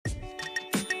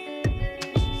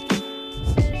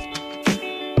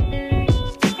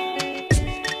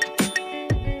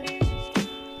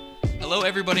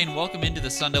everybody, and welcome into the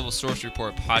Sun Devil Source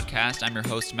Report podcast. I'm your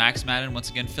host, Max Madden, once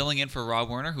again filling in for Rob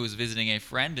Werner, who is visiting a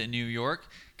friend in New York.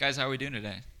 Guys, how are we doing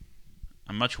today?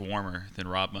 I'm much warmer than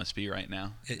Rob must be right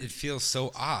now. It feels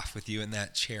so off with you in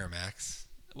that chair, Max.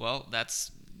 Well,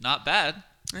 that's not bad.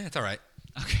 It's all right.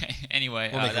 Okay, anyway,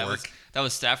 We'll make it work. That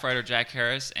was staff writer Jack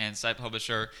Harris and site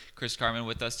publisher Chris Carman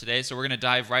with us today. So we're going to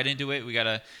dive right into it. We got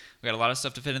a lot of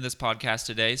stuff to fit in this podcast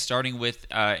today, starting with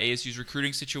ASU's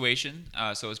recruiting situation.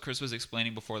 So as Chris was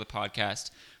explaining before the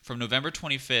podcast, from November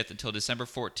 25th until December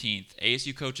 14th,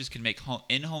 ASU coaches can make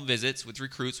in-home visits with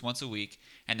recruits once a week,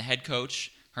 and the head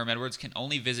coach, Herm Edwards, can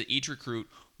only visit each recruit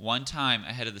one time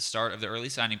ahead of the start of the early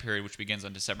signing period, which begins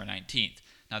on December 19th.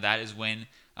 Now that is when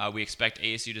we expect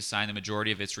ASU to sign the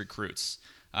majority of its recruits.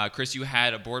 Chris, you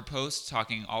had a board post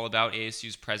talking all about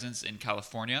ASU's presence in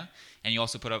California, and you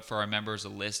also put up for our members a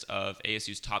list of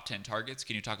ASU's top 10 targets.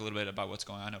 Can you talk a little bit about what's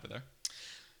going on over there?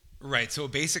 Right. So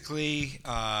basically,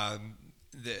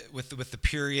 with the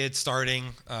period starting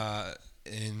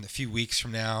in a few weeks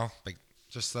from now, like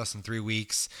just less than 3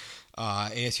 weeks,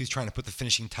 ASU is trying to put the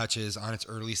finishing touches on its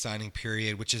early signing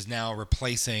period, which is now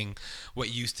replacing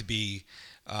what used to be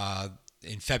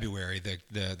in February,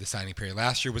 the signing period.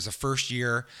 Last year was the first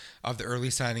year of the early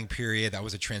signing period. That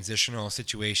was a transitional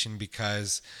situation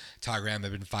because Todd Graham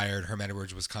had been fired. Herm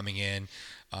Edwards was coming in.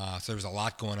 So there was a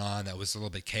lot going on that was a little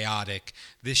bit chaotic.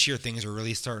 This year, things are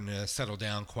really starting to settle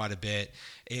down quite a bit.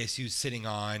 ASU's sitting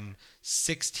on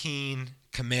 16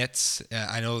 commits.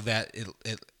 I know that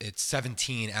it's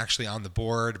 17 actually on the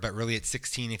board, but really it's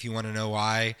 16 if you want to know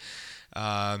why.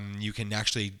 You can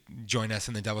actually join us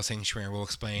in the Devil Sanctuary, and we'll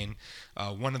explain.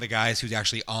 One of the guys who's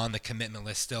actually on the commitment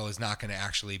list still is not going to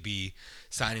actually be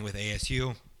signing with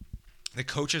ASU. The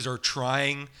coaches are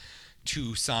trying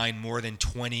to sign more than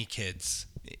 20 kids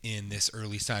in this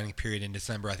early signing period in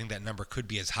December. I think that number could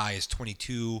be as high as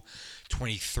 22,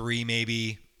 23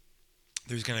 maybe.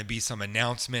 There's going to be some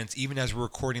announcements. Even as we're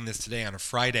recording this today on a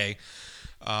Friday,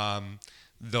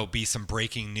 there'll be some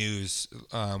breaking news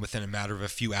within a matter of a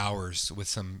few hours with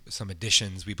some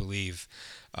additions, we believe.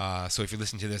 So if you're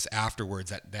listening to this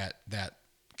afterwards, that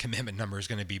commitment number is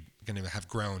going to have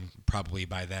grown probably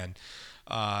by then.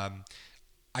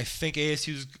 I think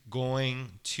ASU is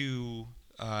going to,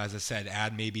 as I said,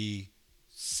 add maybe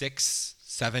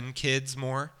 6-7 kids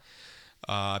more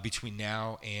between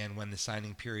now and when the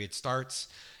signing period starts.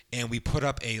 And we put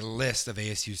up a list of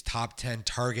ASU's top 10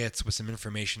 targets with some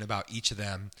information about each of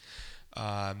them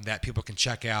that people can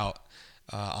check out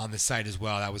on the site as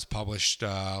well. That was published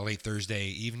late Thursday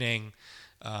evening.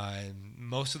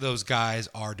 Most of those guys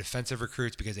are defensive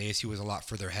recruits because ASU was a lot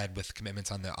further ahead with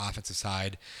commitments on the offensive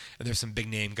side. And there's some big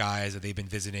name guys that they've been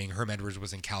visiting. Herm Edwards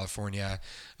was in California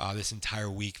this entire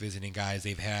week visiting guys.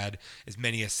 They've had as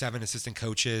many as 7 assistant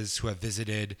coaches who have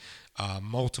visited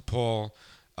multiple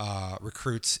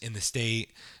recruits in the state.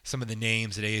 Some of the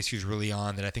names that ASU is really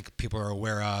on that I think people are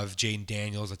aware of: Jaden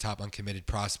Daniels, a top uncommitted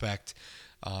prospect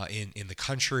in the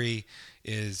country,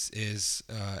 is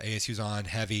ASU's on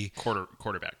heavy.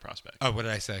 Quarterback prospect. Oh, what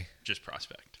did I say? Just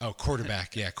prospect. Oh,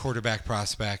 quarterback. Yeah, quarterback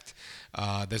prospect.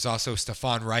 There's also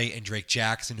Stephon Wright and Drake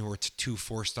Jackson, who are 2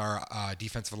 4-star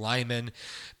defensive linemen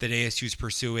that ASU's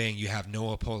pursuing. You have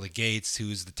Noah Pola Gates,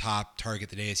 who's the top target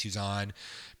that ASU's on,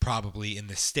 probably in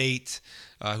the state,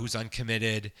 who's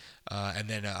uncommitted, and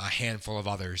then a handful of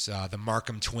others. The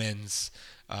Markham twins,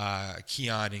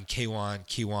 Keon and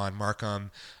Kewan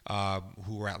Markham,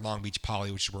 who were at Long Beach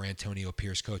Poly, which is where Antonio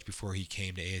Pierce coached before he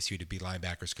came to ASU to be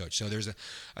linebackers coach. So there's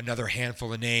another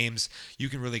handful of names. You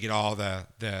can really get all the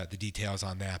details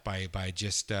on that by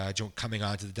just coming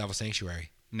on to the Devil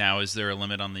Sanctuary. Now, is there a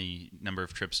limit on the number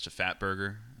of trips to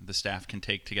Fatburger the staff can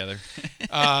take together?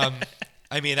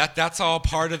 I mean that's all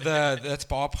part of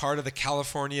the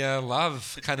California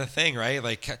love kind of thing, right?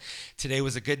 Like today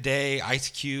was a good day. Ice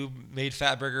Cube made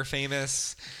Fatburger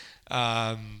famous.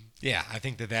 Yeah, I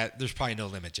think that there's probably no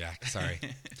limit, Jack. Sorry.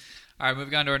 All right,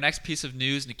 moving on to our next piece of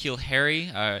news. N'Keal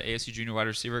Harry, ASU junior wide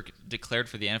receiver, declared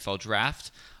for the NFL draft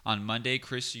on Monday.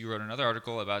 Chris, you wrote another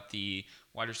article about the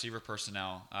wide receiver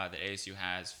personnel that ASU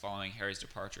has following Harry's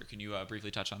departure. Can you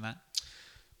briefly touch on that?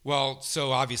 Well,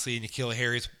 so obviously N'Keal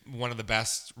Harry is one of the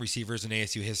best receivers in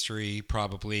ASU history,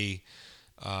 probably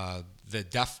the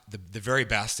very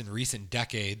best in recent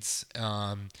decades.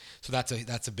 So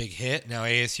that's a big hit. Now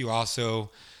ASU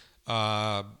also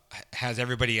has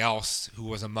everybody else who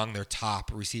was among their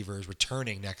top receivers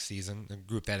returning next season. A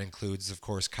group that includes, of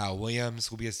course, Kyle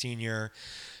Williams will be a senior,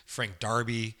 Frank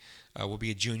Darby will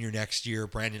be a junior next year.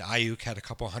 Brandon Ayuk had a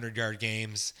couple 100-yard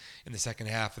games in the second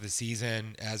half of the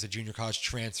season as a junior college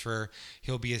transfer.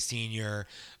 He'll be a senior.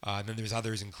 And then there's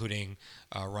others, including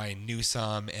Ryan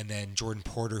Newsome, and then Jordan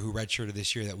Porter, who redshirted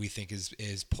this year, that we think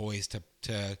is poised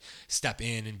to step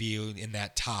in and be in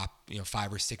that top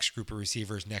 5 or 6 group of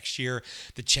receivers next year.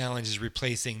 The challenge is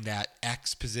replacing that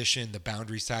X position, the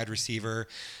boundary side receiver,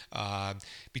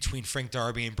 between Frank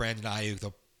Darby and Brandon Ayuk.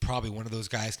 They'll probably one of those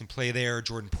guys can play there.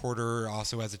 Jordan Porter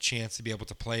also has a chance to be able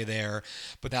to play there,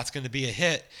 but that's going to be a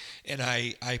hit. And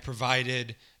I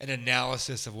provided an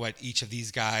analysis of what each of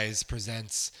these guys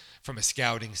presents from a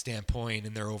scouting standpoint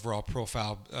and their overall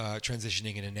profile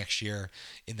transitioning into next year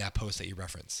in that post that you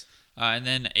referenced. And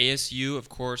then ASU, of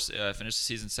course, finished the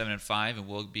season 7-5, and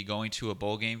will be going to a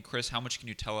bowl game. Chris, how much can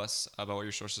you tell us about what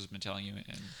your sources have been telling you?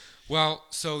 Well,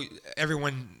 so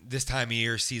everyone this time of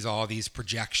year sees all these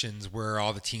projections where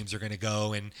all the teams are going to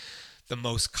go, and the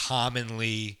most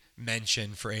commonly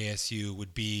mentioned for ASU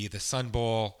would be the Sun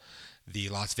Bowl, the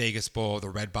Las Vegas Bowl, the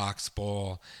Red Box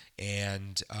Bowl,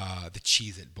 and the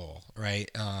Cheez-It Bowl,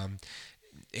 right?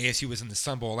 ASU was in the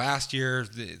Sun Bowl last year.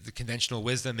 The conventional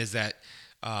wisdom is that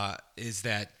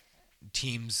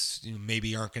teams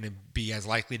maybe aren't going to be as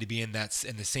likely to be in the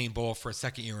same bowl for a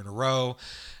second year in a row.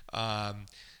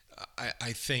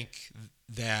 I think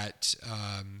that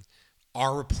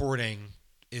our reporting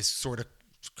is sort of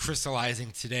crystallizing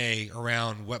today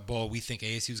around what bowl we think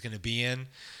ASU is going to be in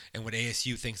and what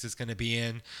ASU thinks it's going to be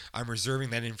in. I'm reserving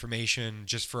that information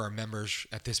just for our members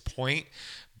at this point,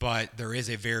 but there is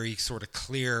a very sort of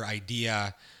clear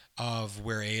idea of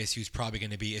where ASU is probably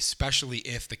going to be, especially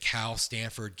if the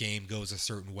Cal-Stanford game goes a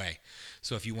certain way.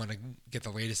 So if you want to get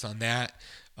the latest on that,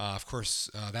 of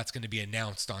course, that's going to be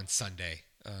announced on Sunday.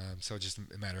 So just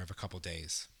a matter of a couple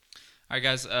days. All right,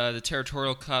 guys, the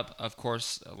Territorial Cup, of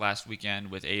course, last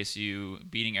weekend with ASU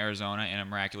beating Arizona in a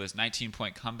miraculous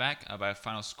 19-point comeback by a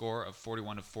final score of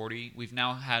 41-40. We've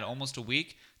now had almost a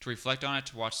week to reflect on it,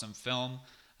 to watch some film,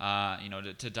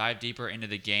 to dive deeper into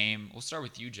the game. We'll start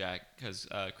with you, Jack, because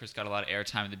Chris got a lot of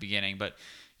airtime in the beginning. But,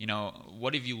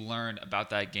 what have you learned about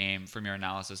that game from your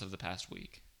analysis of the past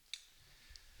week?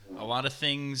 A lot of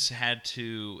things had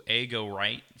to go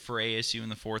right for ASU in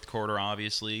the fourth quarter,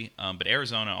 obviously, but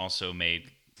Arizona also made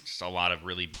just a lot of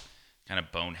really kind of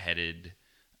boneheaded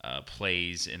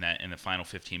plays in the final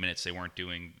 15 minutes. They weren't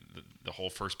doing the whole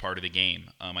first part of the game.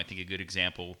 I think a good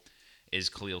example is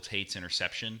Khalil Tate's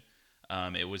interception.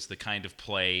 It was the kind of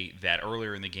play that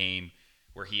earlier in the game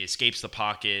where he escapes the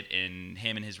pocket and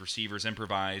him and his receivers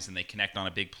improvise and they connect on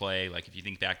a big play. Like if you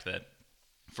think back to that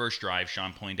first drive,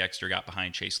 Sean Poindexter got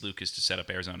behind Chase Lucas to set up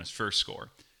Arizona's first score.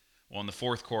 Well, in the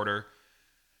fourth quarter,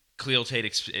 Khalil Tate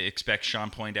expects Sean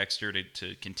Poindexter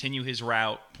to continue his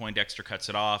route. Poindexter cuts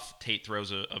it off. Tate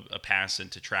throws a pass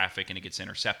into traffic, and it gets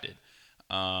intercepted.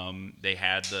 They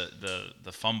had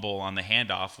the fumble on the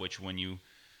handoff, which when you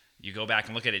go back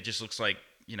and look at it, just looks like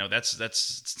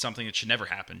that's something that should never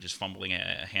happen, just fumbling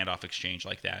a handoff exchange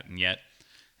like that. And yet,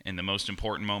 in the most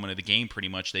important moment of the game, pretty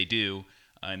much they do.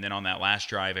 And then on that last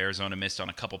drive, Arizona missed on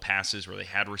a couple passes where they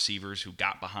had receivers who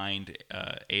got behind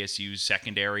ASU's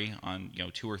secondary on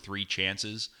 2 or 3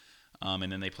 chances,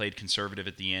 and then they played conservative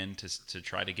at the end to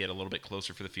try to get a little bit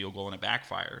closer for the field goal, and it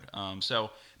backfired.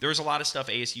 So there was a lot of stuff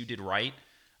ASU did right.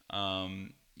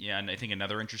 And I think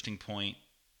another interesting point: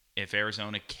 if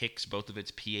Arizona kicks both of its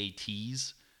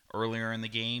PATs earlier in the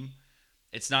game,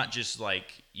 it's not just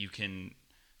like you can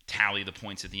tally the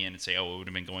points at the end and say, oh, it would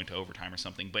have been going to overtime or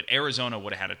something. But Arizona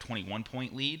would have had a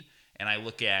 21-point lead. And I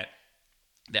look at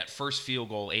that first field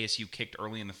goal ASU kicked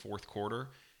early in the fourth quarter.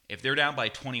 If they're down by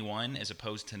 21 as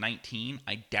opposed to 19,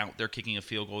 I doubt they're kicking a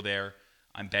field goal there.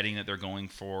 I'm betting that they're going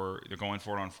for it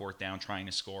on fourth down, trying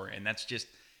to score. And that's just,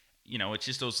 it's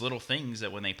just those little things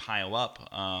that when they pile up,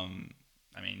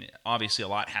 obviously a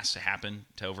lot has to happen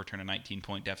to overturn a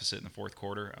 19-point deficit in the fourth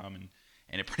quarter.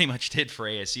 And it pretty much did for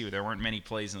ASU. There weren't many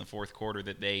plays in the fourth quarter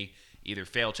that they either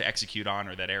failed to execute on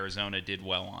or that Arizona did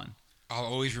well on. I'll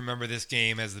always remember this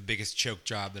game as the biggest choke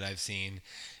job that I've seen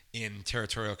in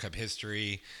Territorial Cup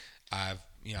history. I've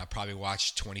probably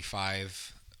watched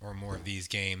 25 or more of these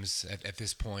games at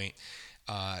this point.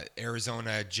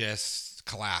 Arizona just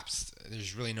collapsed.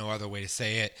 There's really no other way to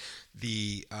say it.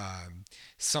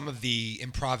 Some of the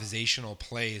improvisational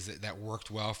plays that worked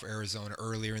well for Arizona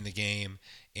earlier in the game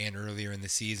and earlier in the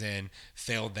season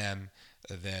failed them.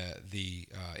 The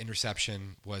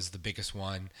interception was the biggest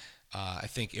one. I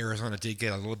think Arizona did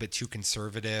get a little bit too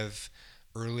conservative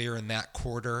earlier in that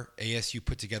quarter. ASU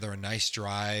put together a nice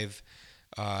drive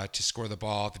to score the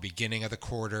ball at the beginning of the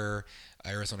quarter.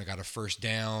 Arizona got a first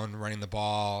down running the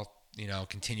ball,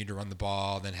 continued to run the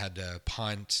ball, then had to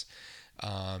punt.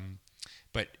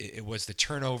 But it was the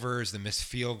turnovers, the missed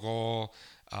field goal,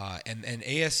 and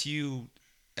ASU,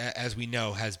 as we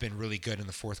know, has been really good in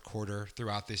the fourth quarter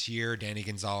throughout this year. Danny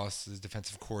Gonzalez, the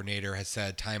defensive coordinator, has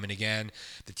said time and again,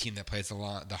 the team that plays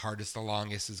the hardest, the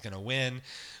longest is going to win.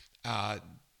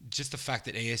 Just the fact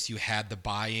that ASU had the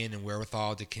buy-in and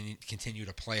wherewithal to continue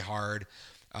to play hard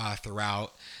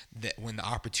throughout, that when the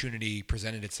opportunity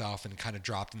presented itself and kind of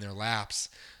dropped in their laps,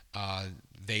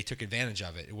 they took advantage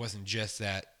of it. It wasn't just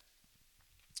that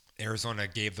Arizona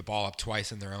gave the ball up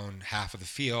twice in their own half of the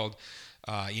field.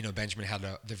 Benjamin had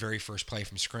the very first play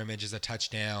from scrimmage as a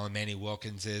touchdown. Manny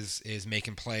Wilkins is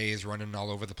making plays, running all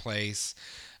over the place.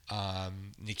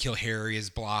 N'Keal Harry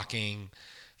is blocking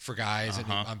for guys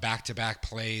on back-to-back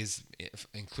plays,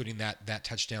 including that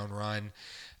touchdown run.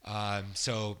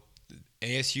 So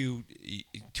ASU,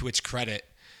 to its credit,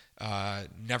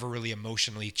 never really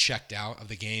emotionally checked out of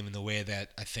the game in the way that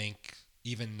I think,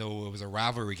 even though it was a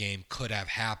rivalry game, could have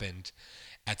happened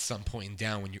at some point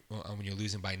down when you're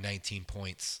losing by 19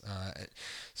 points.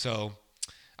 So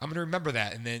I'm going to remember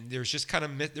that. And then there's just kind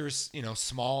of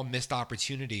small missed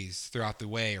opportunities throughout the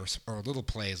way, or little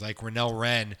plays like Renell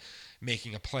Wren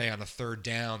making a play on a third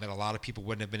down that a lot of people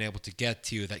wouldn't have been able to get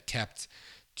to, that kept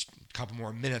a couple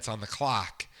more minutes on the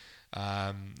clock.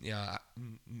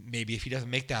 Maybe if he doesn't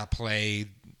make that play,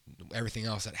 everything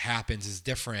else that happens is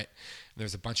different.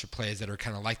 There's a bunch of plays that are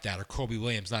kind of like that, or Kobe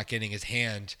Williams not getting his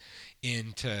hand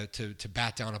in to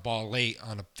bat down a ball late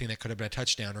on a thing that could have been a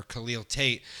touchdown, or Khalil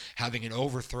Tate having an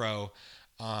overthrow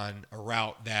on a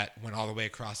route that went all the way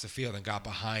across the field and got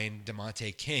behind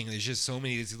DeMonte King. There's just so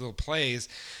many of these little plays,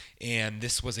 and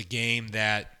this was a game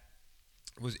that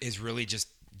is really just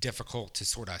difficult to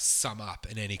sort of sum up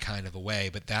in any kind of a way,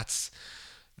 but that's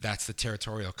the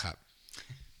Territorial Cup.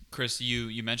 Chris,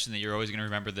 you mentioned that you're always going to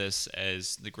remember this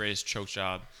as the greatest choke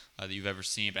job that you've ever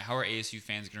seen, but how are ASU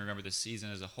fans going to remember this season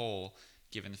as a whole,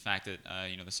 given the fact that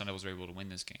the Sun Devils were able to win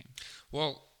this game?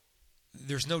 Well,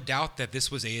 there's no doubt that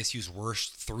this was ASU's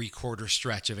worst three-quarter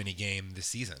stretch of any game this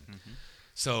season. Mm-hmm.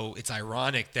 So it's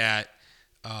ironic that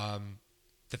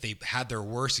that they had their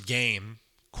worst game,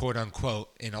 quote unquote,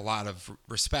 in a lot of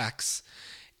respects,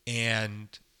 and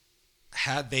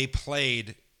had they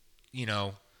played,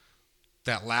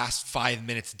 that last 5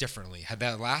 minutes differently, had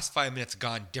that last 5 minutes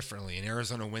gone differently and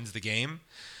Arizona wins the game,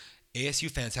 ASU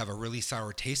fans have a really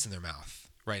sour taste in their mouth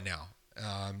right now.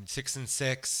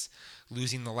 6-6,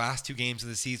 losing the last two games of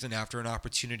the season after an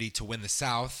opportunity to win the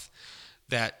South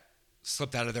that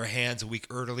slipped out of their hands a week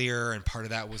earlier, and part of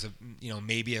that was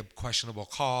maybe a questionable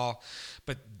call,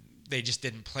 but they just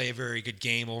didn't play a very good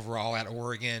game overall at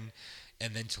Oregon,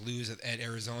 and then to lose at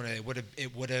Arizona, it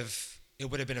would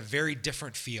have been a very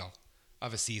different feel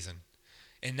of a season.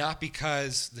 And not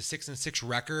because the 6-6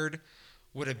 record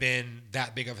would have been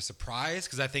that big of a surprise,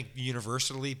 because I think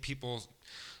universally people,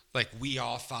 like we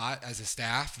all thought as a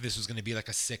staff, this was going to be like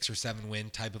a 6 or 7 win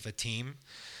type of a team.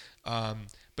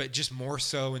 But just more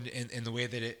so in the way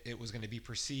that it was going to be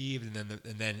perceived,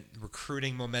 and then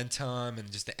recruiting momentum and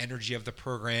just the energy of the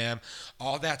program,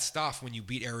 all that stuff. When you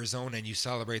beat Arizona and you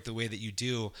celebrate the way that you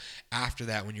do after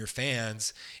that, when you're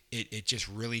fans, it just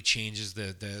really changes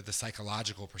the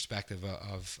psychological perspective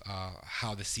of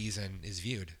how the season is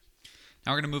viewed.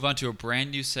 Now we're going to move on to a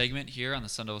brand new segment here on the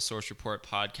Sun Devil Source Report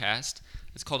podcast.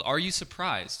 It's called Are You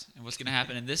Surprised? And what's going to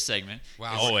happen in this segment?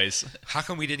 Wow. Always. How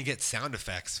come we didn't get sound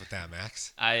effects with that,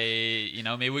 Max?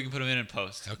 Maybe we can put them in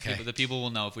post. Okay. The people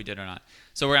will know if we did or not.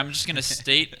 So I'm just going to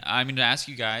state, I'm going to ask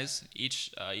you guys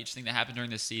each thing that happened during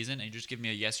this season, and you just give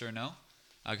me a yes or a no,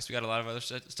 because we got a lot of other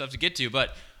stuff to get to.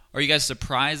 But are you guys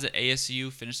surprised that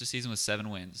ASU finished the season with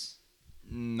 7 wins?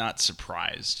 Not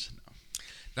surprised. No.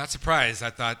 Not surprised. I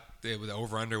thought the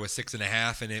over-under was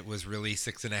 6.5, and it was really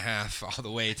 6.5 all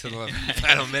the way to the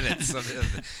final minutes.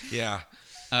 Yeah.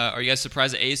 Are you guys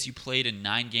surprised that ASU played in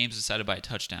 9 games decided by a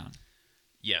touchdown?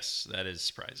 Yes, that is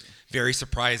surprising. Very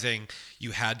surprising.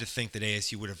 You had to think that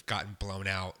ASU would have gotten blown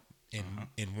out in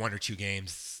 1 or 2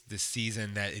 games this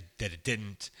season, that it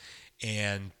didn't,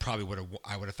 and I would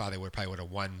have thought they would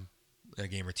have won a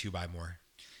game or 2 by more.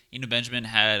 Benjamin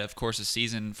had, of course, a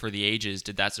season for the ages.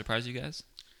 Did that surprise you guys?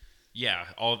 Yeah,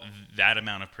 all that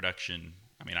amount of production.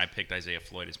 I mean, I picked Isaiah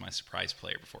Floyd as my surprise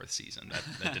player before the season.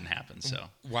 That didn't happen. So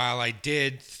while I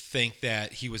did think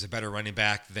that he was a better running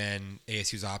back than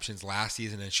ASU's options last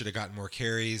season and should have gotten more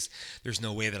carries, there's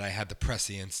no way that I had the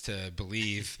prescience to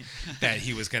believe that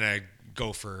he was going to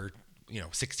go for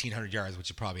 1,600 yards, which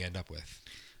he'd probably end up with.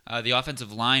 The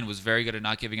offensive line was very good at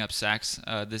not giving up sacks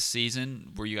this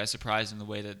season. Were you guys surprised in the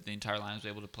way that the entire line was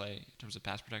able to play in terms of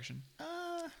pass protection?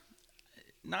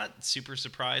 not super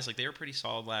surprised. Like they were pretty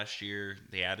solid last year.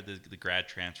 They added the grad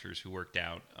transfers who worked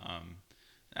out.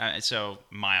 So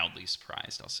mildly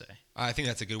surprised, I'll say. I think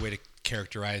that's a good way to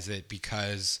characterize it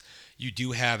because you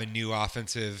do have a new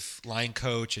offensive line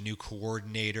coach, a new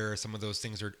coordinator. Some of those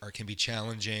things can be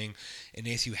challenging, and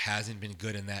ASU hasn't been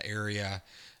good in that area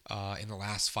in the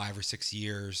last 5 or 6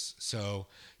 years. So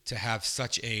to have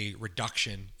such a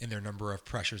reduction in their number of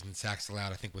pressures and sacks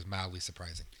allowed, I think was mildly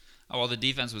surprising. While the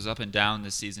defense was up and down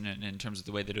this season in terms of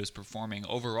the way that it was performing,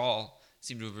 overall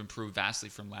seemed to have improved vastly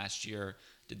from last year.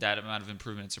 Did that amount of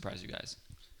improvement surprise you guys?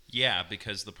 Yeah,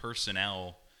 because the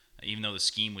personnel, even though the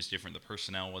scheme was different, the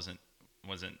personnel wasn't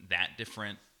that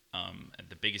different.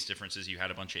 The biggest difference is you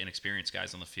had a bunch of inexperienced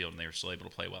guys on the field, and they were still able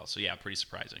to play well. So yeah, pretty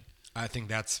surprising. I think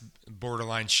that's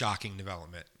borderline shocking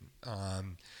development.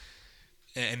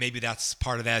 And maybe that's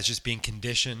part of that is just being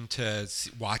conditioned to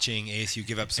watching ASU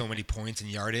give up so many points and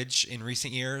yardage in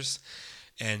recent years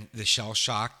and the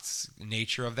shell-shocked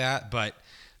nature of that. But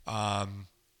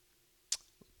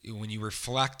when you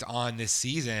reflect on this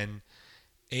season,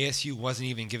 ASU wasn't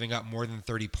even giving up more than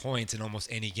 30 points in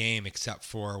almost any game except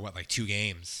for, like 2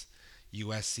 games,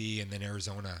 USC and then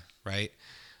Arizona, right?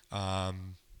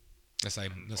 Oregon,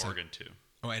 too.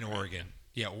 Oh, and Oregon.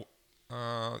 Yeah,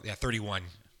 31.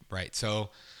 Right. So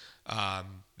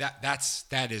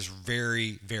that is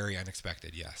very, very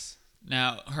unexpected. Yes.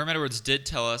 Now, Herm Edwards did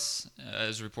tell us,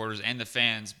 as reporters and the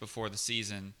fans before the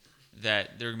season,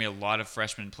 that there are going to be a lot of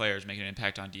freshman players making an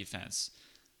impact on defense.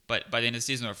 But by the end of the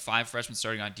season, there were 5 freshmen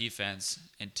starting on defense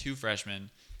and 2 freshmen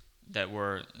that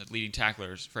were leading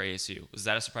tacklers for ASU. Was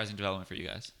that a surprising development for you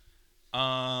guys?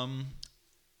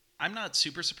 I'm not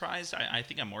super surprised. I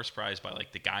think I'm more surprised by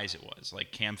like the guys it was,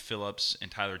 like Cam Phillips and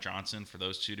Tyler Johnson, for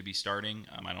those 2 to be starting.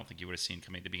 I don't think you would have seen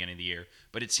coming at the beginning of the year,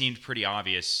 but it seemed pretty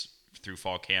obvious through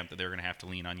fall camp that they're going to have to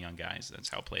lean on young guys. That's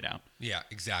how it played out. Yeah,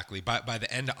 exactly. By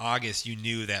the end of August, you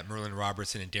knew that Merlin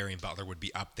Robertson and Darian Butler would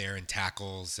be up there in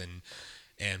tackles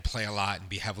and play a lot and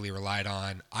be heavily relied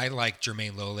on. I like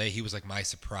Jermaine Lole. He was like my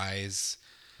surprise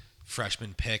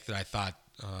freshman pick that I thought,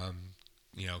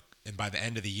 and by the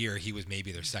end of the year, he was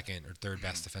maybe their second or third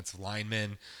best defensive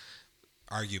lineman,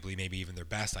 arguably maybe even their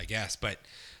best, I guess. But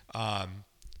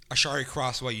Ashari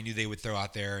Crosswell, you knew they would throw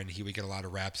out there, and he would get a lot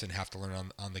of reps and have to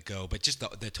learn on the go. But just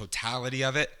the totality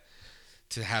of it,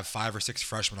 to have 5 or 6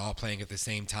 freshmen all playing at the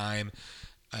same time,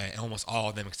 almost all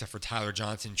of them except for Tyler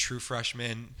Johnson, true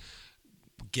freshmen,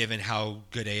 given how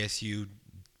good ASU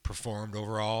performed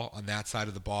overall on that side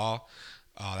of the ball,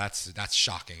 that's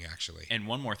shocking, actually. And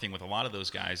one more thing with a lot of those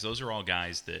guys, those are all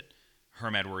guys that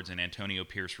Herm Edwards and Antonio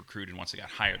Pierce recruited once they got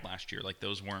hired last year. Like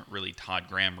those weren't really Todd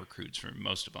Graham recruits for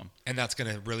most of them. And that's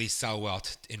going to really sell well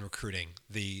in recruiting.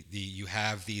 You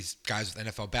have these guys with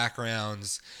NFL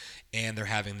backgrounds, and they're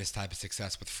having this type of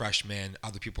success with freshmen.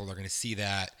 Other people are going to see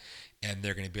that, and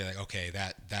they're going to be like, okay,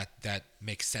 that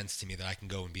makes sense to me that I can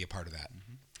go and be a part of that.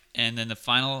 Mm-hmm. And then the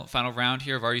final round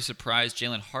here of Are You Surprised?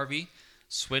 Jalen Harvey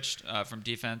switched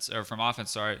from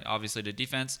offense, obviously to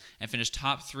defense, and finished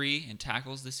top 3 in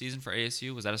tackles this season for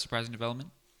ASU. Was that a surprising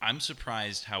development? I'm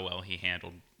surprised how well he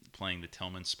handled playing the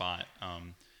Tillman spot,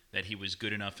 that he was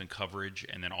good enough in coverage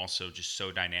and then also just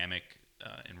so dynamic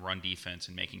in run defense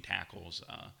and making tackles.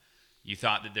 You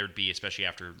thought that there'd be, especially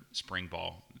after spring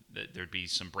ball, that there'd be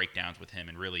some breakdowns with him,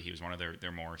 and really he was one of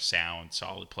their more sound,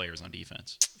 solid players on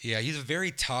defense. Yeah, he's a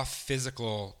very tough,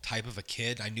 physical type of a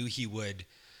kid. I knew he would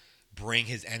bring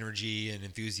his energy and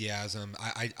enthusiasm.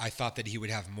 I thought that he would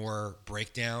have more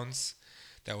breakdowns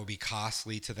that would be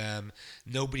costly to them.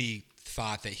 Nobody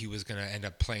thought that he was going to end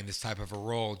up playing this type of a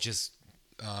role, just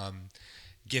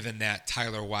given that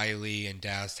Tyler Wiley and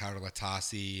Daz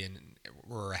Tautalatosi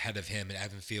were ahead of him, and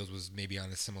Evan Fields was maybe on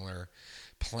a similar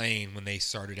plane when they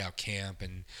started out camp,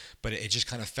 but it just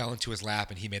kind of fell into his lap,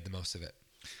 and he made the most of it.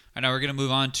 All right, now we're going to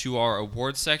move on to our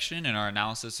awards section and our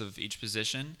analysis of each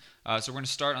position. So we're going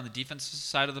to start on the defensive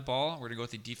side of the ball. We're going to go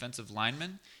with the defensive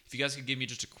linemen. If you guys could give me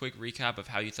just a quick recap of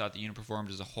how you thought the unit performed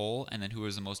as a whole, and then who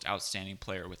was the most outstanding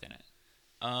player within it.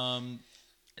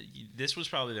 This was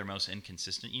probably their most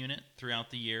inconsistent unit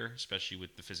throughout the year, especially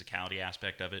with the physicality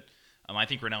aspect of it. I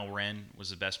think Rennell Wren was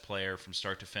the best player from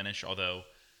start to finish, although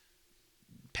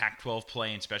Pac-12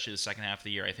 play, and especially the second half of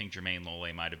the year, I think Jermaine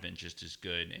Lole might have been just as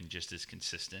good and just as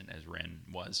consistent as Wren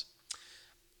was.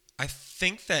 I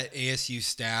think that ASU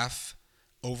staff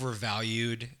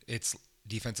overvalued its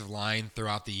defensive line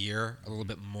throughout the year a little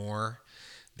bit more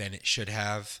than it should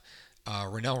have.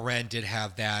 Rennell Wren did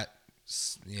have that,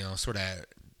 sort of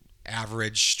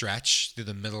average stretch through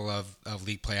the middle of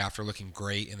league play after looking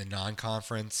great in the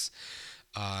non-conference.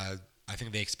 I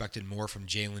think they expected more from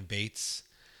Jalen Bates,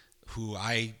 who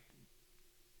I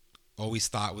always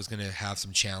thought was going to have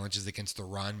some challenges against the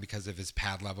run because of his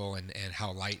pad level and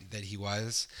how light that he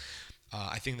was.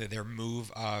 I think that their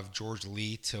move of George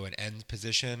Lee to an end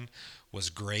position was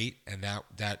great, and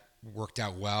that worked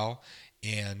out well.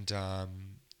 And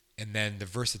then the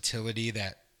versatility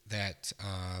that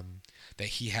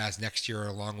he has next year,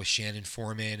 along with Shannon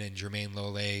Foreman and Jermaine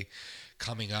Lole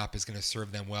coming up, is going to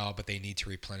serve them well. But they need to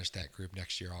replenish that group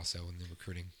next year also in the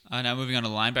recruiting. Now moving on to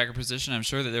the linebacker position, I'm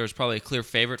sure that there was probably a clear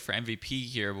favorite for MVP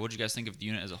here. But what did you guys think of the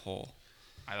unit as a whole?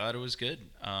 I thought it was good.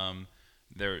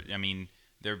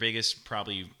 Their biggest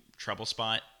probably trouble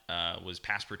spot was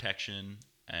pass protection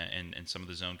and some of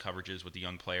the zone coverages with the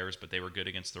young players, but they were good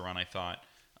against the run, I thought.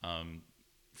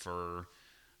 For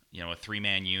a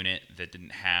three-man unit that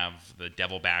didn't have the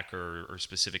devil back or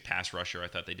specific pass rusher, I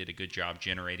thought they did a good job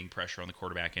generating pressure on the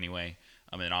quarterback anyway.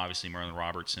 And obviously Merlin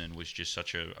Robertson was just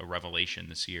such a revelation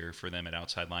this year for them at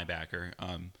outside linebacker.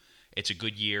 It's a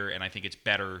good year, and I think it's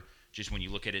better just when you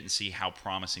look at it and see how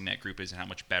promising that group is and how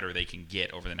much better they can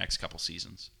get over the next couple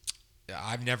seasons.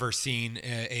 I've never seen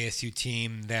an ASU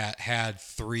team that had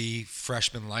 3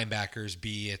 freshman linebackers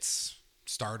be its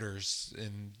starters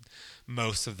in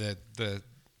most of the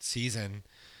season.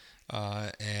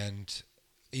 And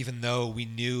even though we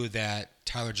knew that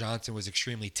Tyler Johnson was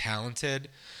extremely talented,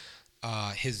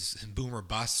 his boom or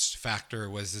bust factor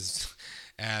was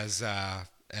as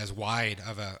wide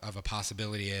of a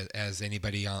possibility as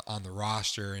anybody on the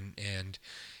roster, and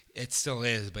it still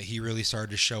is. But he really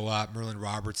started to show up. Merlin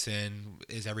Robertson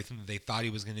is everything that they thought he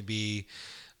was going to be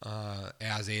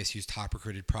as ASU's top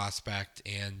recruited prospect,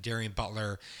 and Darian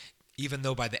Butler, even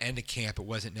though by the end of camp it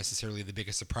wasn't necessarily the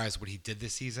biggest surprise what he did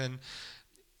this season,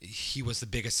 he was the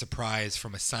biggest surprise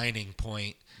from a signing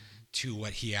point to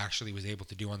what he actually was able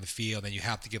to do on the field. And you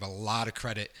have to give a lot of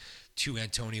credit to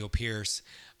Antonio Pierce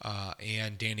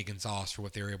and Danny Gonzalez for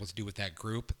what they were able to do with that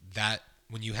group. That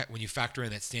when you factor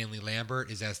in that Stanley Lambert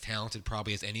is as talented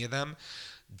probably as any of them,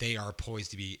 they are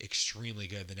poised to be extremely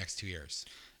good the next 2 years.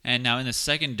 And now in the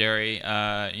secondary,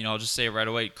 I'll just say it right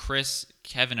away. Chris,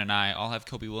 Kevin, and I all have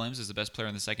Kobe Williams as the best player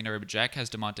in the secondary, but Jack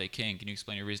has DeMonte King. Can you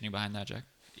explain your reasoning behind that, Jack?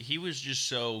 He was just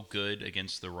so good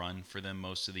against the run for them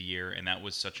most of the year, and that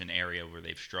was such an area where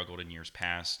they've struggled in years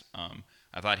past.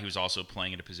 I thought he was also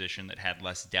playing at a position that had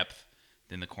less depth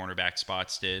than the cornerback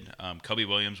spots did. Kobe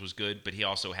Williams was good, but he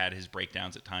also had his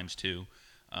breakdowns at times too.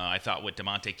 I thought what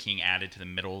DeMonte King added to the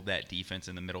middle of that defense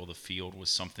in the middle of the field was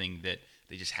something that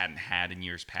they just hadn't had in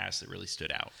years past that really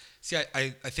stood out. See,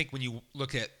 I think when you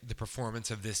look at the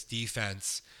performance of this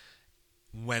defense,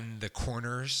 when the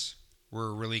corners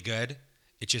were really good,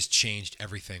 it just changed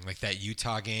everything. Like that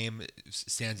Utah game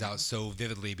stands out so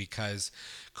vividly because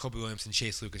Kobe Williams and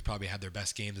Chase Lucas probably had their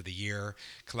best games of the year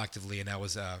collectively, and that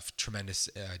was a tremendous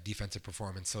defensive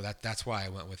performance. So that's why I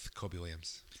went with Kobe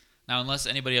Williams. Now, unless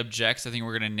anybody objects, I think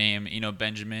we're going to name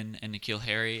Benjamin and N'Keal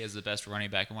Harry as the best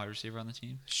running back and wide receiver on the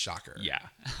team. Shocker. Yeah.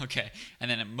 Okay. And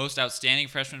then most outstanding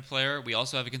freshman player, we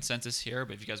also have a consensus here,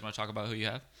 but if you guys want to talk about who you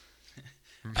have.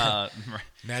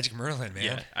 Magic Merlin, man.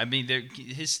 Yeah. I mean,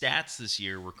 his stats this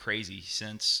year were crazy.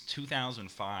 Since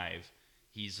 2005,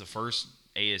 he's the first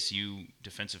ASU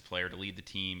defensive player to lead the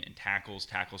team in tackles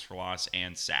for loss,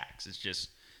 and sacks. It's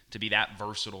just to be that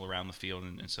versatile around the field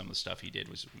and some of the stuff he did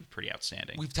was pretty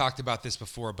outstanding. We've talked about this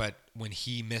before, but when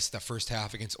he missed the first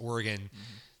half against Oregon,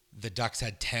 the Ducks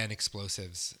had 10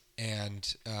 explosives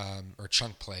and or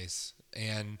chunk plays.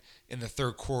 And in the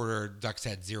third quarter, Ducks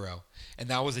had 0. And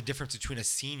that was a difference between a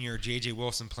senior, J.J.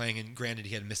 Wilson, playing, and granted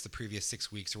he had missed the previous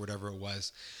 6 weeks or whatever it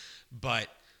was. But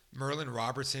Merlin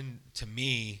Robertson, to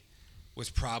me, was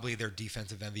probably their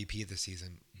defensive MVP this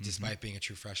season, despite being a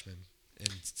true freshman. And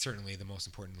certainly the most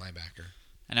important linebacker.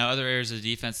 And now other areas of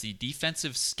the defense, the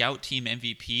defensive scout team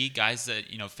MVP, guys that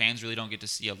fans really don't get to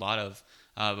see a lot of,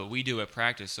 but we do at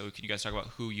practice. So can you guys talk about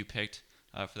who you picked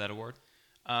for that award?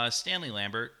 Stanley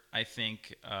Lambert, I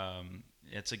think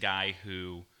it's a guy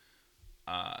who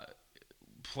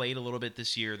played a little bit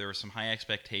this year. There were some high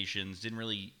expectations, didn't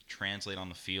really translate on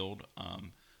the field,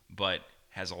 but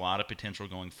has a lot of potential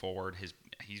going forward.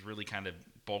 He's really kind of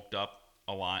bulked up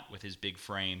a lot with his big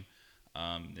frame.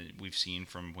 That we've seen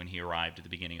from when he arrived at the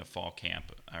beginning of fall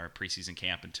camp or preseason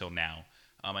camp until now.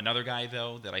 Another guy,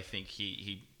 though, that I think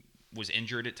he was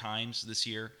injured at times this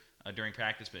year during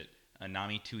practice, but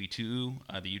Nami Tuitu,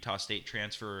 the Utah State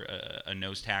transfer, a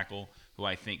nose tackle, who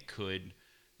I think could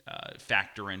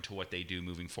factor into what they do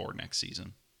moving forward next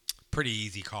season. Pretty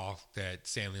easy call that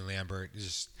Stanley Lambert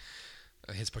is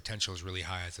his potential is really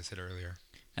high, as I said earlier.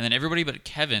 And then everybody but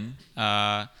Kevin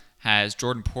has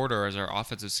Jordan Porter as our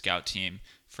offensive scout team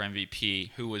for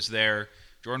MVP. Who was there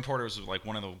Jordan Porter was like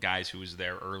one of the guys who was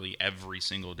there early every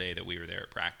single day that we were there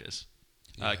at practice.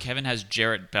 Kevin has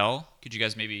Jarrett Bell. Could you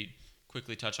guys maybe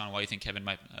quickly touch on why you think Kevin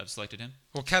might have selected him?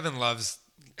 Well, Kevin loves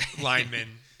linemen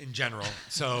in general.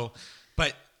 So,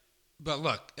 but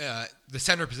look, the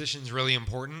center position is really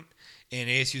important, and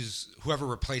ASU's whoever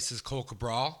replaces Cole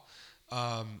Cabral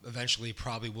eventually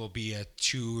probably will be a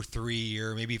 2 or 3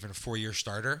 year, maybe even a 4-year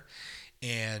starter,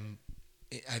 and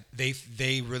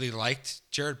they really liked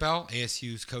Jarrett Bell,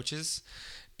 ASU's coaches,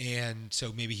 and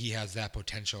so maybe he has that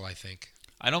potential. I think.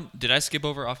 Did I skip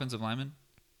over offensive lineman?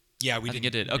 Yeah, we I think it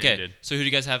did. Yeah, Okay, you did. so who do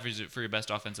you guys have for your best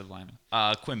offensive lineman?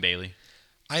 Quinn Bailey.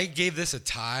 I gave this a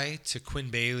tie to Quinn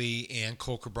Bailey and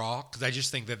Cole Cabral because I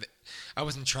just think that I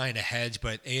wasn't trying to hedge,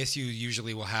 but ASU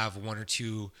usually will have 1 or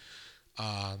 2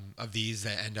 of these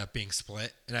that end up being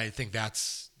split, and I think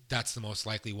that's the most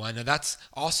likely one. And that's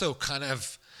also kind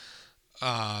of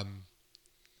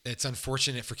it's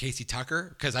unfortunate for Casey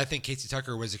Tucker because I think Casey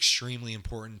Tucker was extremely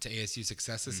important to ASU's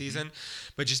success this season,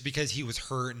 but just because he was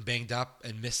hurt and banged up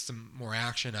and missed some more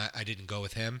action, I didn't go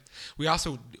with him. We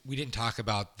didn't talk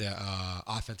about the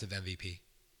offensive MVP.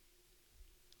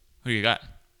 Who do you got?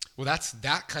 Well,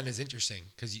 that kind of is interesting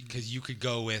because you could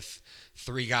go with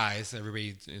 3 guys,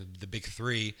 everybody, the big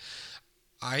 3.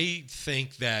 I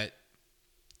think that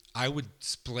I would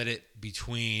split it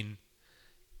between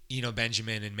Eno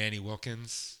Benjamin and Manny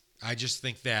Wilkins. I just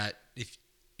think that if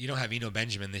you don't have Eno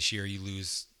Benjamin this year, you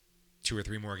lose 2 or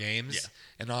 3 more games. Yeah.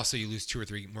 And also you lose 2 or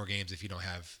 3 more games if you don't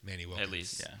have Manny Wilkins. At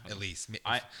least. Yeah. At least.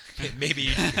 I- Maybe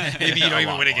you don't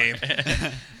even win a game.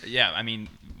 Yeah, I mean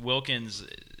Wilkins.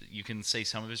 You can say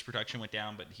some of his production went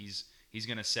down, but he's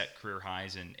going to set career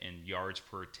highs in yards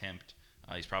per attempt.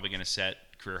 He's probably going to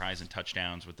set career highs in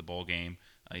touchdowns with the bowl game.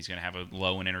 He's going to have a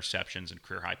low in interceptions and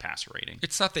career high passer rating.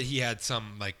 It's not that he had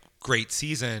some like great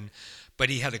season, but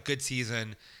he had a good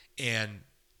season and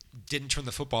didn't turn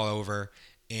the football over,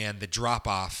 and the drop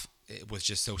off was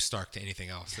just so stark to anything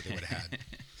else that they would have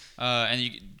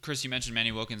had. Chris, you mentioned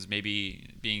Manny Wilkins maybe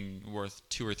being worth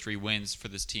 2 or 3 wins for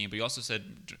this team, but you also said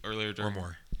earlier Or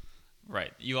more.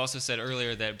 Right. You also said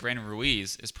earlier that Brandon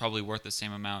Ruiz is probably worth the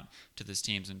same amount to this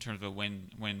team in terms of a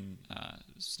win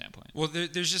standpoint. Well,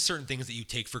 there's just certain things that you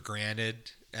take for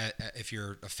granted if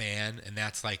you're a fan, and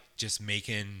that's like just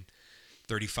making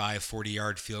 35,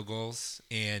 40-yard field goals.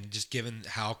 And just given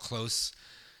how close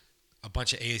a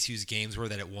bunch of ASU's games were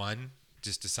that it won,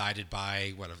 just decided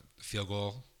by, a field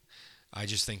goal, I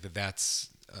just think that's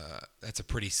a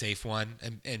pretty safe one.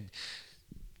 And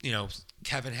you know,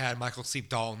 Kevin had Michael Sleep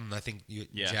Dalton. I think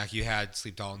Jack, you had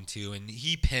Sleep Dalton too, and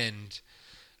he pinned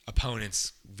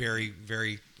opponents very,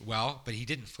 very well, but he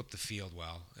didn't flip the field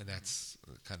well, and that's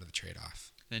kind of the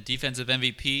trade-off. Then defensive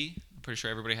MVP, I'm pretty sure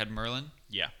everybody had Merlin.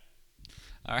 Yeah.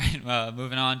 All right,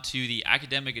 moving on to the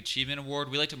Academic Achievement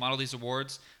Award. We like to model these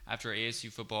awards after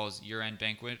ASU football's year-end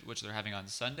banquet, which they're having on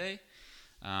Sunday.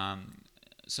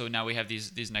 So now we have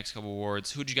these next couple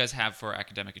awards. Who do you guys have for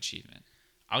academic achievement?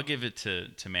 I'll give it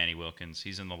to Manny Wilkins.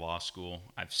 He's in the law school.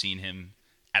 I've seen him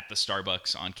at the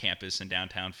Starbucks on campus in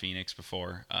downtown Phoenix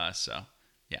before. So,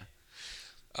 yeah.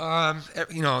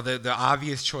 You know, the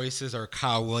obvious choices are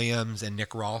Kyle Williams and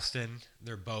Nick Ralston.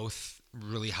 They're both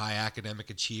really high academic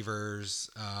achievers.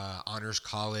 Honors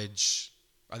College.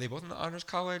 Are they both in the Honors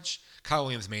College? Kyle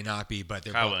Williams may not be, but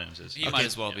they're Kyle both. Williams is. He might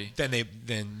as well be. Then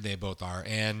they both are.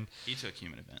 And He took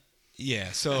human event.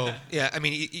 yeah, so yeah, I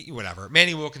mean, whatever.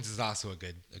 Manny Wilkins is also a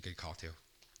good call too.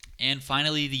 And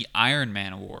finally, the Iron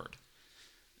Man Award.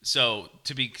 So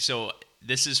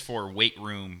this is for weight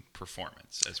room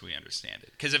performance, as we understand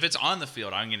it. Because if it's on the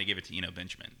field, I'm going to give it to Eno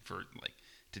Benjamin for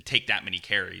to take that many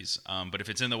carries. But if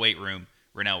it's in the weight room,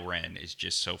 Rennell Wren is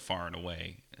just so far and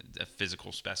away a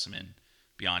physical specimen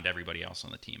beyond everybody else on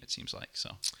the team. It seems like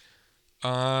so.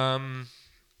 I'm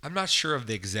not sure of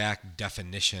the exact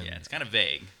definition. Yeah, it's kind of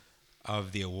vague.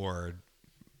 Of the award.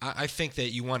 I think that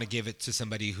you want to give it to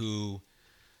somebody who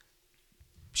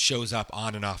shows up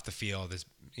on and off the field as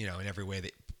in every way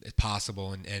that is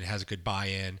possible and has a good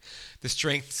buy-in. The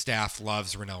strength staff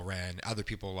loves Rennell Wren. Other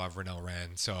people love Rennell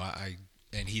Wren. So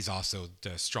and he's also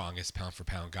the strongest pound for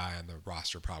pound guy on the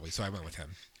roster probably. So I went with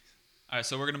him. All right,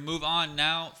 so we're going to move on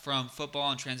now from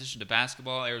football and transition to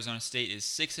basketball. Arizona State is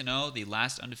 6-0, the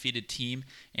last undefeated team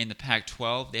in the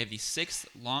Pac-12. They have the 6th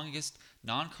longest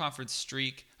non-conference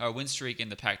win streak in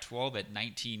the Pac-12 at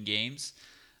 19 games.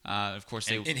 Of course,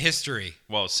 in history.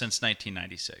 Well, since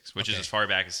 1996, which is Okay. as far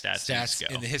back as Stats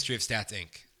go. In the history of Stats Inc.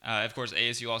 Of course,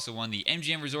 ASU also won the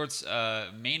MGM Resorts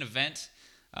main event.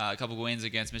 A couple of wins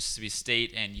against Mississippi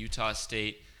State and Utah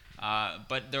State.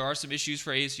 But there are some issues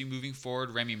for ASU moving forward.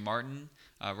 Remy Martin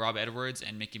Rob Edwards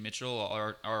and Mickey Mitchell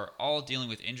are all dealing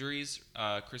with injuries.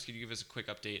 Chris, could you give us a quick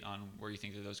update on where you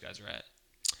think that those guys are at?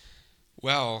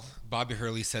 Well, Bobby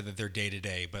Hurley said that they're day to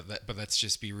day, but let's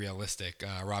just be realistic.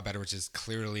 Rob Edwards is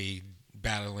clearly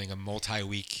battling a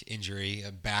multi-week injury.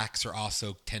 Backs are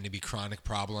also tend to be chronic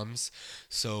problems,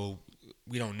 so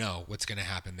we don't know what's going to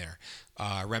happen there.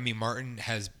 Remy Martin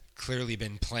has clearly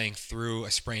been playing through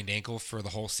a sprained ankle for the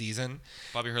whole season.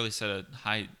 Bobby Hurley said a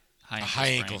high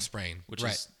ankle sprain, which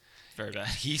right. is very bad.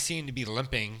 He seemed to be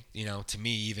limping, to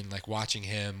me, even like watching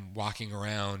him walking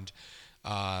around.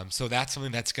 So that's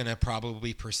something that's going to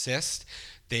probably persist.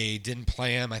 They didn't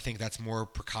play him. I think that's more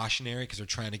precautionary because they're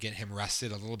trying to get him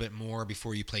rested a little bit more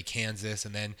before you play Kansas,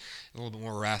 and then a little bit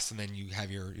more rest, and then you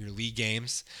have your league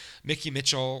games. Mickey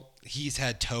Mitchell, he's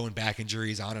had toe and back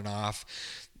injuries on and off.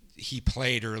 He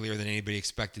played earlier than anybody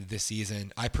expected this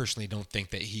season. I personally don't think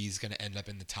that he's going to end up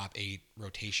in the top 8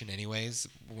 rotation anyways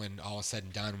when all is said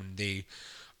and done, when they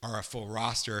are a full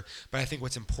roster. But I think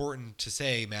what's important to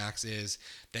say, Max, is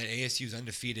that ASU is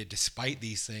undefeated despite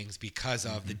these things because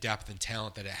of the depth and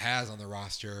talent that it has on the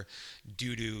roster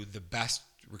due to the best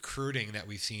recruiting that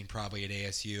we've seen probably at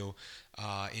ASU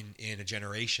in a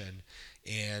generation.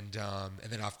 And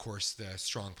then, of course, the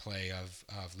strong play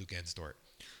of Luke Ensdort.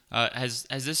 Has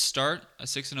this start, a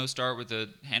 6-0 start with a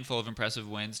handful of impressive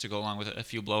wins to go along with a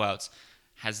few blowouts,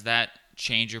 has that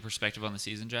changed your perspective on the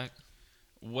season, Jack?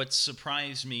 What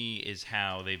surprised me is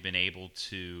how they've been able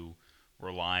to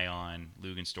rely on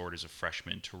Lugenstort as a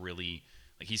freshman to really,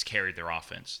 he's carried their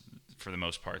offense for the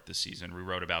most part this season. We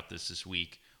wrote about this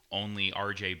week. Only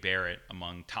R.J. Barrett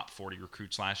among top 40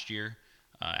 recruits last year,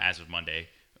 as of Monday,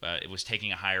 it was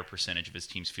taking a higher percentage of his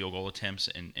team's field goal attempts,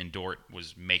 and Dort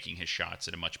was making his shots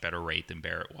at a much better rate than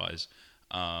Barrett was.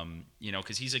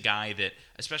 Because he's a guy that,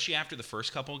 especially after the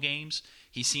first couple games,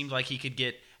 he seemed like he could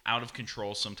get out of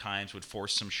control sometimes, would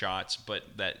force some shots, but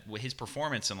that his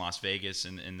performance in Las Vegas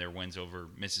and their wins over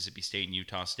Mississippi State and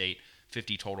Utah State,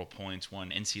 50 total points,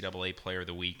 won NCAA Player of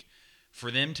the Week.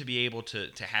 For them to be able to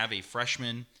have a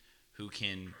freshman who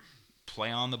can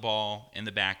play on the ball in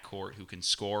the backcourt, who can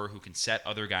score, who can set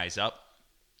other guys up,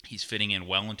 he's fitting in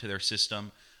well into their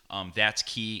system. That's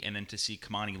key. And then to see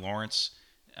Kamani Lawrence,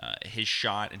 his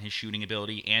shot and his shooting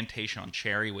ability, and Tayshaun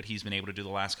Cherry, what he's been able to do the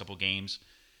last couple games.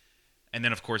 And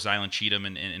then, of course, Zylan Cheatham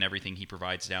and everything he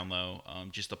provides down low.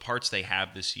 Just the parts they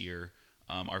have this year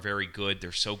are very good.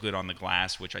 They're so good on the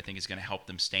glass, which I think is going to help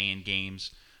them stay in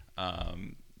games. I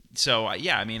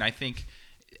think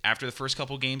after the first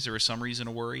couple games, there was some reason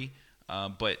to worry.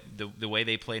 But the way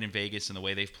they played in Vegas and the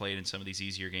way they've played in some of these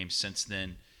easier games since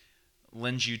then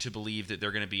lends you to believe that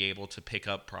they're going to be able to pick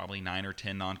up probably 9 or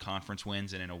 10 non-conference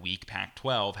wins, and in a weak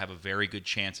Pac-12 have a very good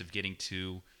chance of getting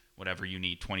to whatever you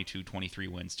need, 22, 23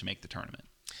 wins to make the tournament.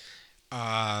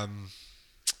 I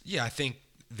think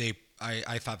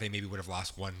I thought they maybe would have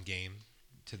lost one game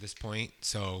to this point.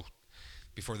 So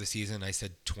before the season, I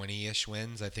said 20-ish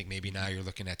wins. I think maybe now you're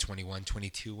looking at 21,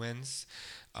 22 wins.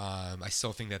 I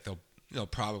still think that they'll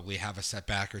probably have a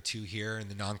setback or two here in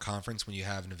the non-conference when you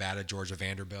have Nevada, Georgia,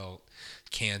 Vanderbilt,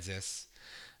 Kansas.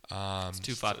 That's tough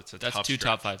two stretch.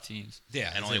 top 5 teams.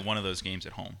 Yeah, and only one of those games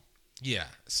at home. Yeah,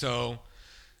 so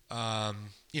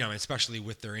especially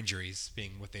with their injuries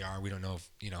being what they are, we don't know if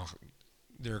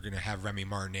they're going to have Remy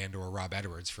Martin and or Rob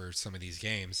Edwards for some of these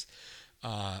games.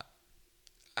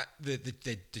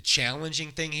 The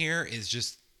challenging thing here is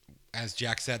just, as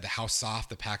Jack said, how soft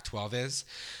the Pac-12 is.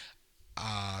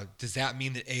 Does that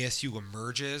mean that ASU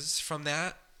emerges from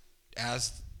that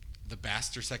as the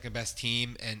best or second best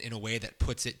team, and in a way that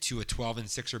puts it to a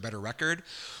 12-6 or better record,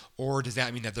 or does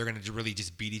that mean that they're going to really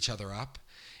just beat each other up,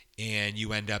 and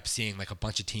you end up seeing like a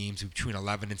bunch of teams between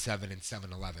 11-7 and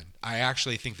 7-11? I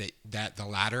actually think that the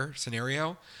latter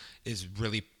scenario is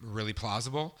really, really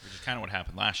plausible. Which is kind of what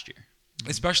happened last year.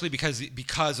 Especially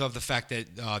because of the fact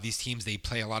that these teams, they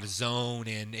play a lot of zone,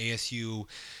 and ASU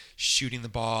shooting the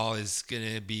ball is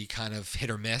going to be kind of hit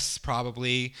or miss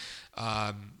probably.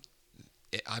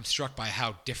 I'm struck by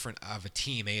how different of a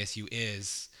team ASU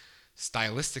is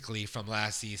stylistically from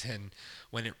last season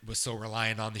when it was so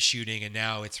reliant on the shooting, and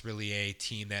now it's really a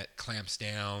team that clamps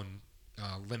down,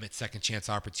 limits second chance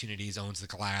opportunities, owns the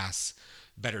glass,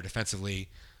 better defensively,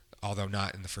 although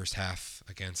not in the first half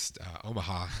against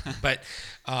Omaha. But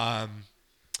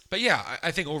yeah,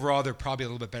 I think overall they're probably a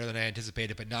little bit better than I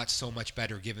anticipated, but not so much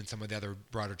better given some of the other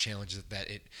broader challenges that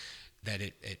that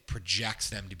it projects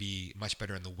them to be much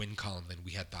better in the win column than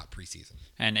we had thought preseason.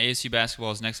 And ASU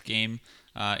basketball's next game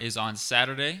is on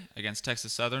Saturday against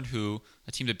Texas Southern,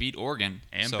 a team that beat Oregon.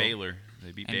 And Baylor.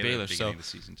 They beat and Baylor at Baylor, the beginning of the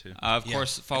season, too. Of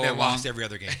course, follow and they along. lost every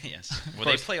other game. Yes. Well,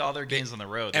 they play all their games on the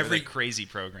road. They're a crazy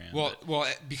program. Well,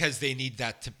 because they need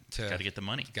that to got to get the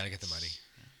money. Got to get the money.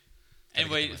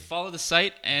 Anyway, follow the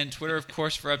site and Twitter, of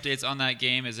course, for updates on that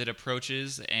game as it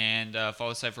approaches. And follow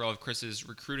the site for all of Chris's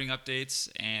recruiting updates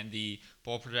and the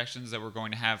bowl projections that we're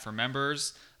going to have for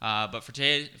members. But for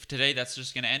today, that's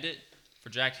just going to end it. For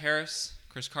Jack Harris,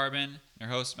 Chris Carbon, your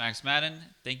host, Max Madden,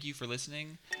 thank you for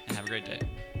listening and have a great day.